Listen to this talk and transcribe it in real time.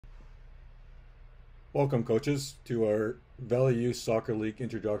Welcome, coaches, to our VYSL Soccer League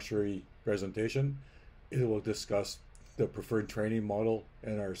introductory presentation. It will discuss the preferred training model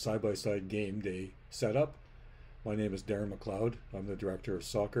and our side-by-side game day setup. My name is Darren McLeod. I'm the Director of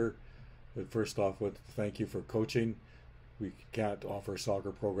Soccer. But first off, I would thank you for coaching. We can't offer a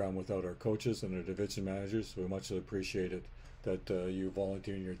soccer program without our coaches and our division managers, so we much appreciate it that you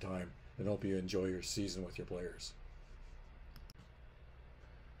volunteering your time, and hope you enjoy your season with your players.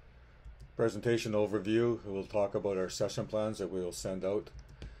 Presentation overview, we'll talk about our session plans that we will send out,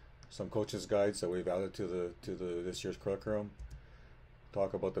 some coaches guides that we've added to this year's curriculum,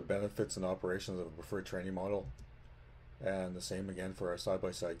 talk about the benefits and operations of a preferred training model, and the same again for our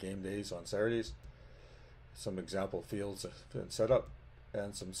side-by-side game days on Saturdays, some example fields and setup,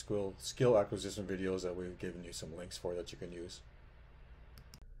 and some skill acquisition videos that we've given you some links for that you can use.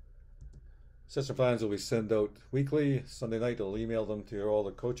 Session plans will be sent out weekly. Sunday night I'll email them to all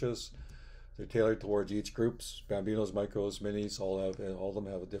the coaches. They're tailored towards each groups. Bambinos, Micros, Minis, all of them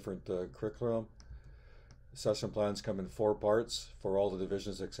have a different curriculum. Session plans come in 4 parts for all the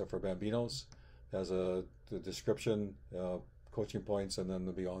divisions except for Bambinos. It has the description, coaching points, and then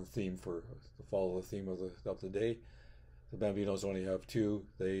they'll be on theme to follow the theme of the day. The Bambinos only have 2.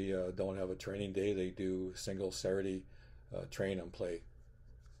 They don't have a training day. They do single Saturday train and play.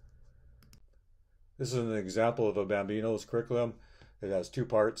 This is an example of a Bambinos curriculum. It has 2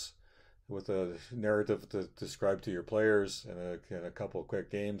 parts with a narrative to describe to your players and a couple of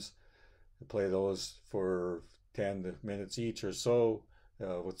quick games. You play those for 10 minutes each or so,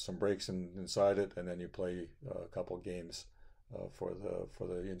 with some breaks inside it, and then you play a couple of games for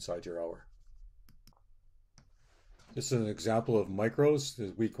the inside your hour. This is an example of micros,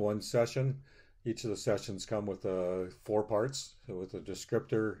 the week 1 session. Each of the sessions come with 4 parts, so with a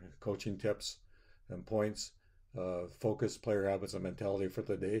descriptor, coaching tips and points, focus, player habits, and mentality for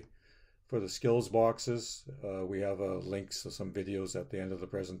the day. For the skills boxes, we have links to some videos at the end of the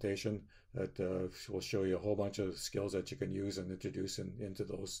presentation that will show you a whole bunch of skills that you can use and introduce into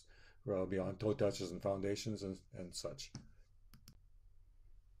those beyond toe touches and foundations and such.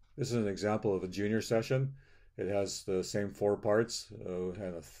 This is an example of a junior session. It has the same 4 parts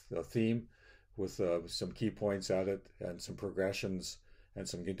and a theme with some key points at it and some progressions and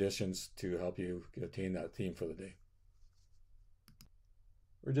some conditions to help you attain that theme for the day.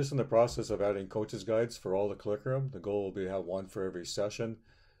 We're just in the process of adding coaches guides for all the curriculum. The goal will be to have 1 for every session.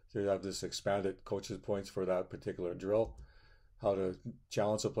 So you have this expanded coaches points for that particular drill. How to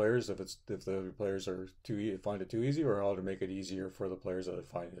challenge the players if the players find it too easy, or how to make it easier for the players that are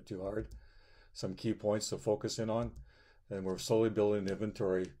finding it too hard. Some key points to focus in on. And we're slowly building an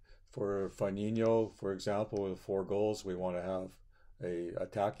inventory. For Fanino, for example, with 4 goals, we want to have a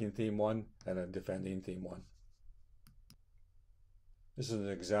attacking theme 1 and a defending theme 1. This is an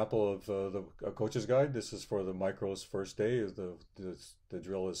example of a coach's guide. This is for the micros first day. The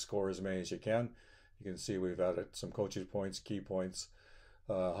drill is score as many as you can. You can see we've added some coaching points, key points,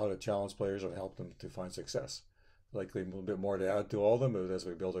 how to challenge players and help them to find success. Likely a little bit more to add to all of them, but as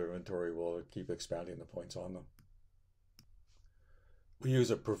we build our inventory, we'll keep expanding the points on them. We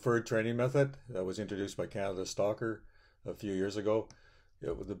use a preferred training method that was introduced by Canada Soccer a few years ago.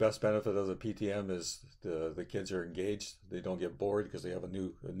 The best benefit of the PTM is the kids are engaged. They don't get bored because they have a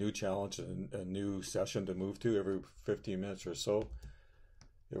new challenge and a new session to move to every 15 minutes or so.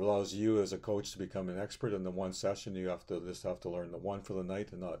 It allows you as a coach to become an expert in the 1 session. You just have to learn the 1 for the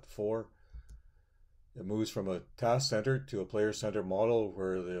night and not 4. It moves from a task-centered to a player-centered model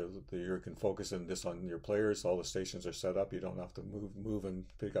where you can focus on your players. All the stations are set up. You don't have to move and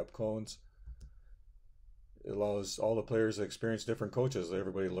pick up cones. It allows all the players to experience different coaches.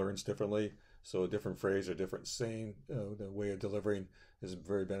 Everybody learns differently, so a different phrase or different saying, the way of delivering is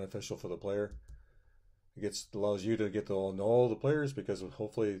very beneficial for the player. It allows you to get to know all the players, because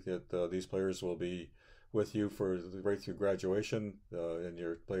hopefully these players will be with you for right through graduation, and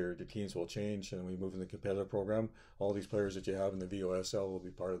your teams will change, and we move in the competitive program. All these players that you have in the VYSL will be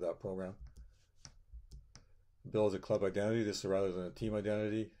part of that program. Builds a club identity. This is rather than a team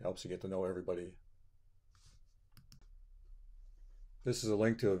identity. Helps you get to know everybody. This is a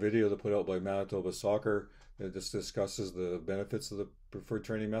link to a video that put out by Manitoba Soccer that just discusses the benefits of the preferred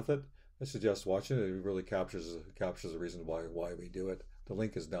training method. I suggest watching it. It really captures the reason why we do it. The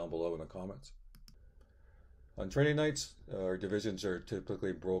link is down below in the comments. On training nights, our divisions are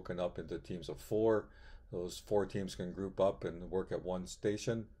typically broken up into teams of 4. Those 4 teams can group up and work at 1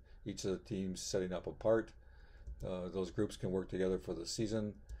 station. Each of the teams setting up apart. Those groups can work together for the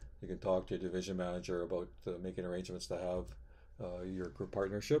season. You can talk to your division manager about making arrangements to have your group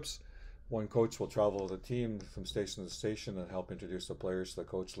partnerships. One coach will travel with a team from station to station and help introduce the players to the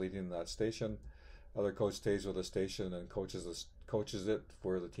coach leading that station. Other coach stays with the station and coaches it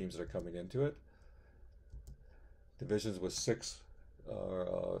for the teams that are coming into it. Divisions with 6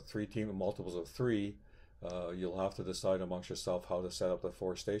 3 team multiples of 3. You'll have to decide amongst yourself how to set up the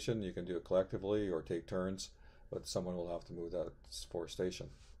 4 station. You can do it collectively or take turns, but someone will have to move that 4 station.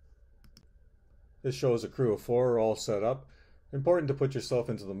 This shows a crew of 4 all set up. Important to put yourself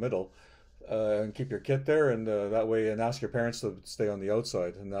into the middle and keep your kit there, and that way, and ask your parents to stay on the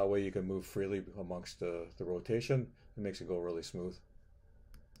outside, and that way you can move freely amongst the rotation. It makes it go really smooth.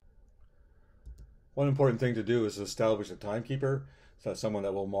 One important thing to do is establish a timekeeper. So someone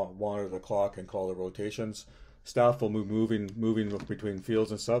that will monitor the clock and call the rotations. Staff will moving between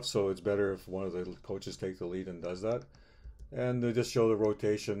fields and stuff, so it's better if one of the coaches take the lead and does that. And they just show the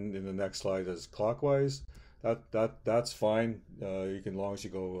rotation in the next slide as clockwise. That's fine. You can, as long as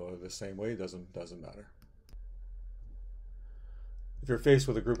you go the same way, doesn't matter. If you're faced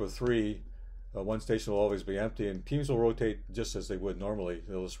with a group of 3, one station will always be empty, and teams will rotate just as they would normally.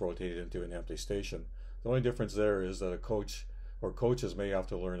 They'll just rotate it into an empty station. The only difference there is that a coach or coaches may have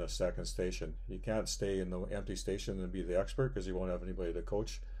to learn a second station. You can't stay in the empty station and be the expert because you won't have anybody to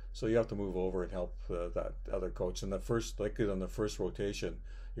coach. So you have to move over and help that other coach. And like on the first rotation,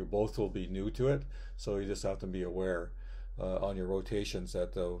 you both will be new to it. So you just have to be aware on your rotations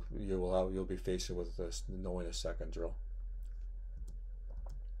that you'll be facing with knowing a second drill.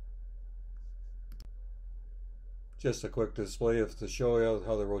 Just a quick display to show you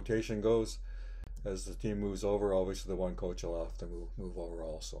how the rotation goes. As the team moves over, obviously the one coach will have to move over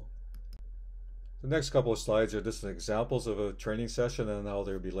also. The next couple of slides are just examples of a training session and how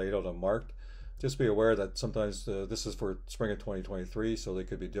they'll be laid out and marked. Just be aware that sometimes this is for spring of 2023, so they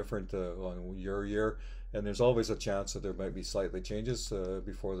could be different on your year. And there's always a chance that there might be slightly changes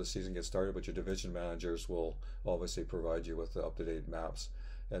before the season gets started, but your division managers will obviously provide you with the up-to-date maps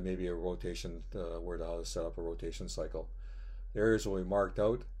and maybe a rotation, how to set up a rotation cycle. The areas will be marked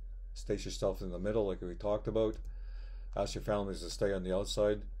out. Station yourself in the middle like we talked about. Ask your families to stay on the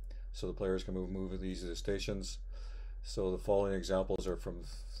outside so the players can move these to the stations. So the following examples are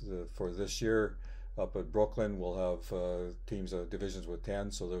for this year. Up at Brooklyn, we'll have divisions with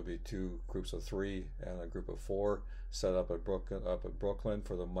 10, so there'll be 2 groups of 3 and a group of 4 set up at Brooklyn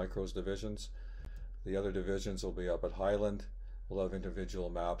for the micros divisions. The other divisions will be up at Highland. We'll have individual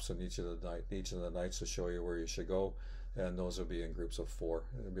maps on each of the nights to show you where you should go, and those will be in groups of 4.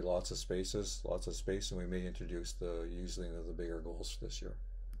 There'll be lots of space, and we may introduce the using of the bigger goals this year.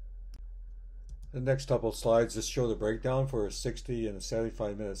 The next couple of slides just show the breakdown for a 60 and a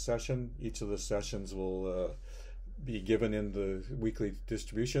 75-minute session. Each of the sessions will be given in the weekly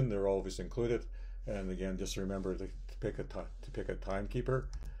distribution. They're always included, and again, just remember to pick a timekeeper.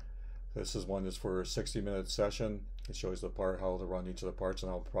 This is one that's for a 60-minute session. It shows how to run each of the parts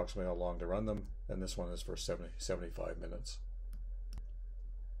and approximately how long to run them. And this one is for 75 minutes.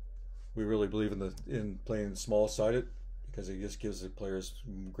 We really believe in playing small-sided because it just gives the players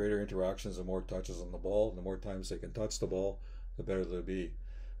greater interactions and more touches on the ball. The more times they can touch the ball, the better they'll be.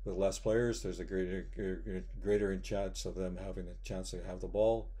 With less players, there's a greater chance of them having a chance to have the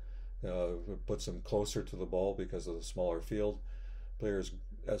ball. It puts them closer to the ball because of the smaller field.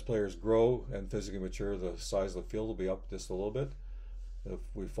 As players grow and physically mature, the size of the field will be up just a little bit. If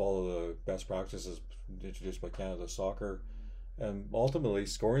we follow the best practices introduced by Canada Soccer, and ultimately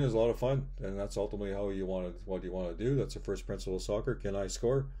scoring is a lot of fun, and that's ultimately what you want to do. That's the first principle of soccer. Can I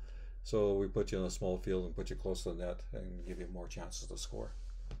score? So we put you in a small field and put you close to the net and give you more chances to score.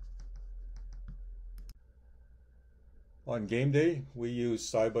 On game day, we use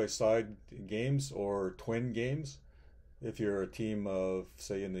side-by-side games or twin games. If you're a team of,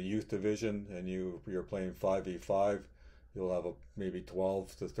 say, in the youth division and you're playing 5v5, you'll have maybe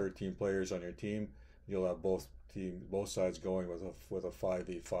 12 to 13 players on your team. You'll have both sides going with a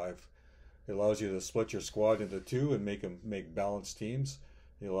 5v5. It allows you to split your squad into 2 and make balanced teams.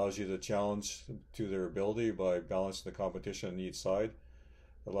 It allows you to challenge to their ability by balancing the competition on each side.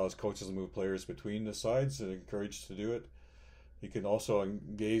 It allows coaches to move players between the sides and encouraged to do it. You can also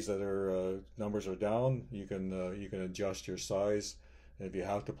engage that their numbers are down. You can adjust your size, and if you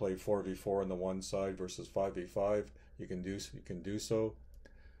have to play 4v4 on the one side versus 5v5, you can do so.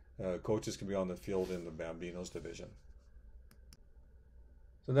 Coaches can be on the field in the Bambinos division.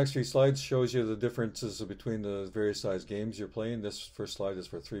 The next few slides shows you the differences between the various size games you're playing. This first slide is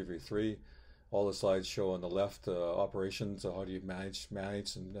for 3v3. All the slides show on the left operations, how do you manage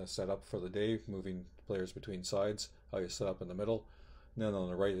and set up for the day, moving players between sides, how you set up in the middle. And then on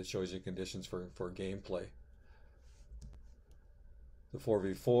the right, it shows you conditions for gameplay. The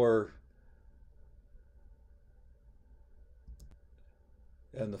 4v4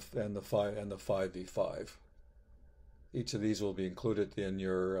 and the 5v5. Each of these will be included in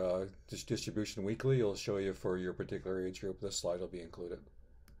your distribution weekly. It'll show you for your particular age group. This slide will be included.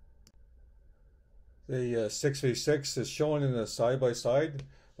 The 6v6 is shown in a side-by-side,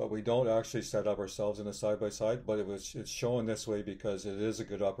 but we don't actually set up ourselves in a side-by-side, but it's shown this way because it is a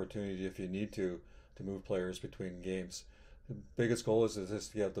good opportunity if you need to move players between games. The biggest goal is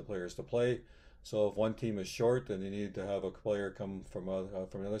just to get the players to play. So if one team is short and you need to have a player come from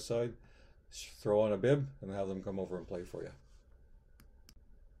the other side, throw on a bib and have them come over and play for you.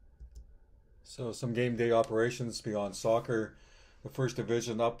 So some game day operations beyond soccer. The first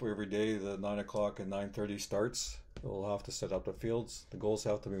division up every day, the 9 o'clock and 9:30 starts. We'll have to set up the fields. The goals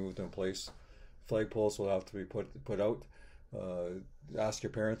have to be moved in place. Flagpoles will have to be put out. Ask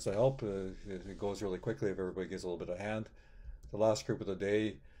your parents to help. It goes really quickly if everybody gives a little bit of hand. The last group of the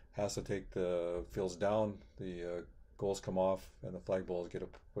day has to take the fields down. The goals come off and the flagpoles get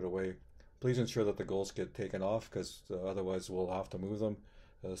put away. Please ensure that the goals get taken off because otherwise we'll have to move them.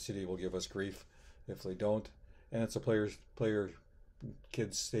 The city will give us grief if they don't. And it's a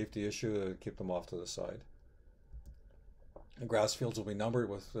kids safety issue to keep them off to the side. The grass fields will be numbered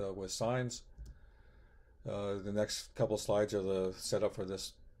with signs. The next couple slides are the setup for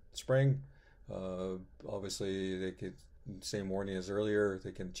this spring. Obviously, they could, same warning as earlier,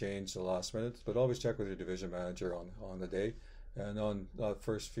 they can change the last minute, but always check with your division manager on the day. And on the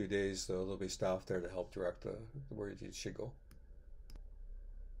first few days, there'll be staff there to help direct where you should go.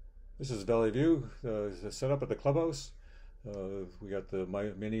 This is Valley View, the setup at the clubhouse. We got the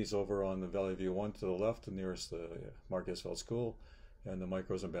minis over on the Valley View 1 to the left, the nearest the Mark VYSL school, and the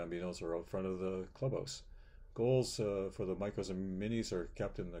micros and bambinos are out front of the clubhouse. Goals for the micros and minis are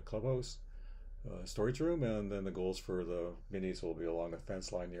kept in the clubhouse storage room, and then the goals for the minis will be along the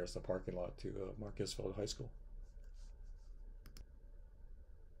fence line nearest the parking lot to Mark VYSL High School.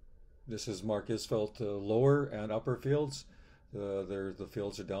 This is Mark VYSL lower and upper fields. The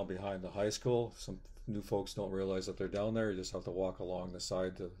fields are down behind the high school. Some new folks don't realize that they're down there. You just have to walk along the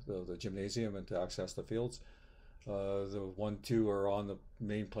side of the gymnasium and to access the fields. The 1, 2 are on the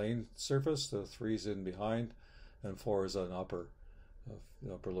main playing surface. The 3's in behind, and 4 is an upper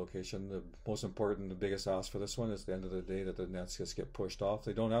location. The most important, the biggest ask for this one is at the end of the day that the nets just get pushed off.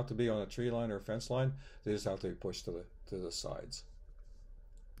 They don't have to be on a tree line or a fence line. They just have to be pushed to the sides.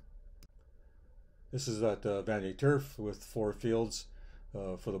 This is at Vanity Turf with 4 fields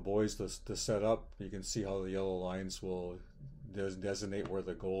for the boys to set up. You can see how the yellow lines will designate where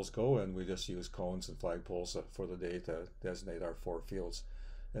the goals go, and we just use cones and flagpoles for the day to designate our 4 fields.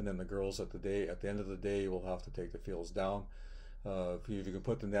 And then the girls at the end of the day will have to take the fields down. If you can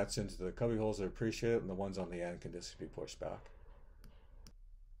put the nets into the cubby holes, I appreciate it, and the ones on the end can just be pushed back.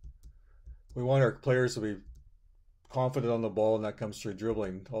 We want our players to be confident on the ball, and that comes through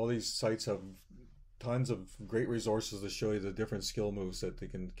dribbling. All these sites have tons of great resources to show you the different skill moves that they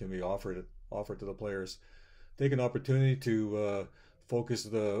can be offered to the players. Take an opportunity to focus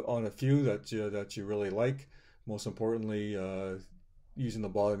on a few that you really like. Most importantly, using the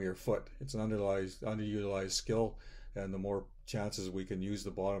bottom of your foot. It's an underutilized skill, and the more chances we can use the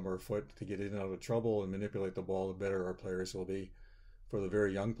bottom of our foot to get in and out of trouble and manipulate the ball, the better our players will be. For the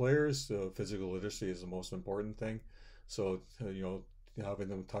very young players, physical literacy is the most important thing. So having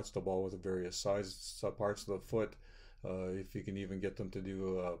them touch the ball with the various parts of the foot. If you can even get them to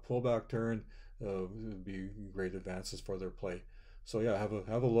do a pullback turn, it would be great advances for their play. So yeah,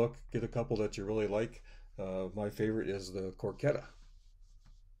 have a look, get a couple that you really like. My favorite is the Corchetta.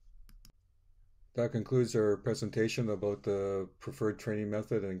 That concludes our presentation about the preferred training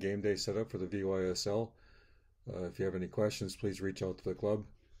method and game day setup for the VYSL. If you have any questions, please reach out to the club.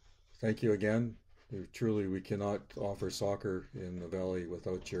 Thank you again. Truly, we cannot offer soccer in the Valley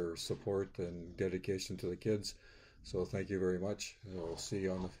without your support and dedication to the kids. So thank you very much. We'll see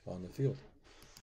you on the field.